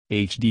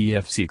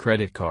HDFC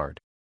Credit Card.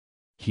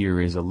 Here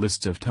is a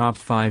list of top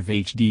 5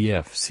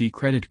 HDFC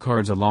credit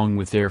cards along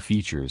with their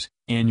features,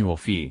 annual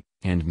fee,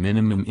 and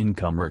minimum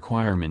income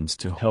requirements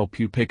to help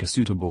you pick a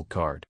suitable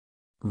card.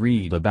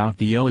 Read about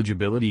the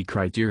eligibility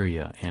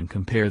criteria and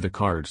compare the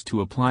cards to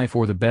apply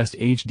for the best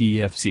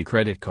HDFC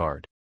credit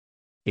card.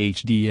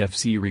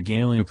 HDFC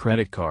Regalia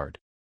Credit Card.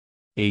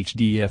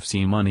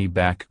 HDFC Money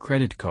Back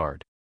Credit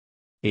Card.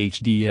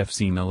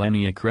 HDFC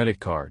Millennia Credit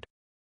Card.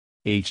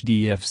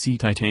 HDFC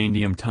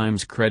Titanium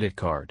Times Credit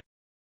Card.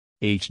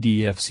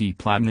 HDFC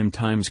Platinum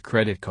Times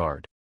Credit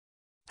Card.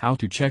 How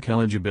to check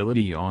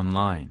eligibility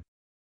online.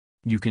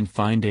 You can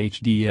find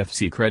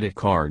HDFC credit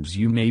cards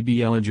you may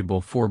be eligible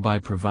for by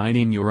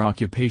providing your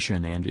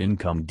occupation and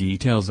income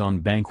details on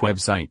bank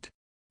website.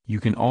 You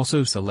can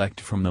also select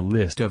from the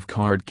list of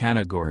card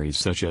categories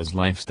such as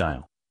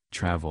lifestyle,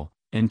 travel,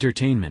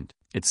 entertainment,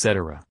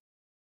 etc.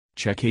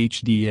 Check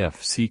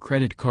HDFC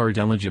credit card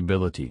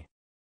eligibility.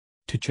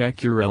 To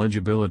check your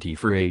eligibility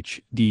for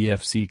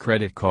HDFC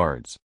credit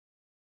cards,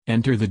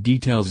 enter the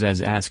details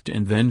as asked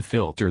and then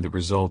filter the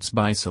results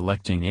by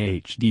selecting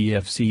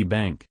HDFC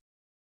Bank.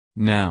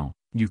 Now,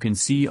 you can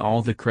see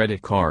all the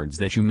credit cards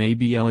that you may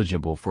be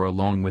eligible for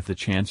along with the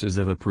chances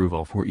of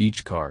approval for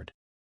each card.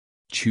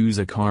 Choose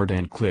a card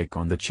and click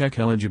on the Check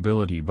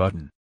Eligibility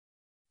button.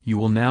 You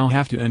will now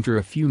have to enter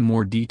a few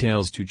more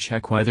details to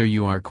check whether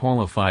you are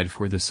qualified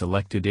for the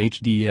selected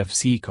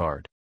HDFC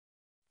card.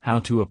 How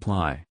to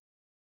apply.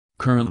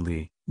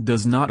 Currently,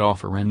 does not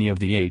offer any of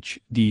the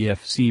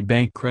HDFC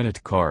Bank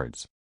credit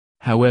cards.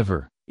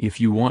 However,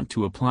 if you want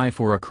to apply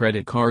for a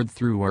credit card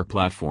through our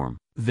platform,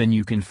 then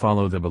you can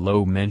follow the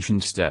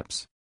below-mentioned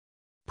steps.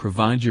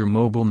 Provide your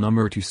mobile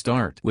number to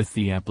start with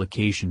the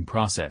application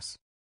process.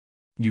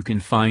 You can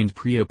find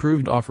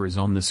pre-approved offers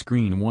on the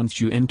screen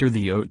once you enter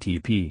the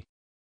OTP.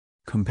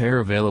 Compare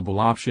available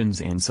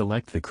options and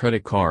select the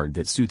credit card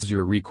that suits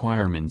your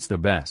requirements the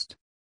best.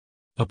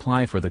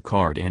 Apply for the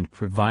card and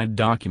provide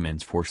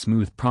documents for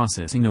smooth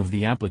processing of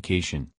the application.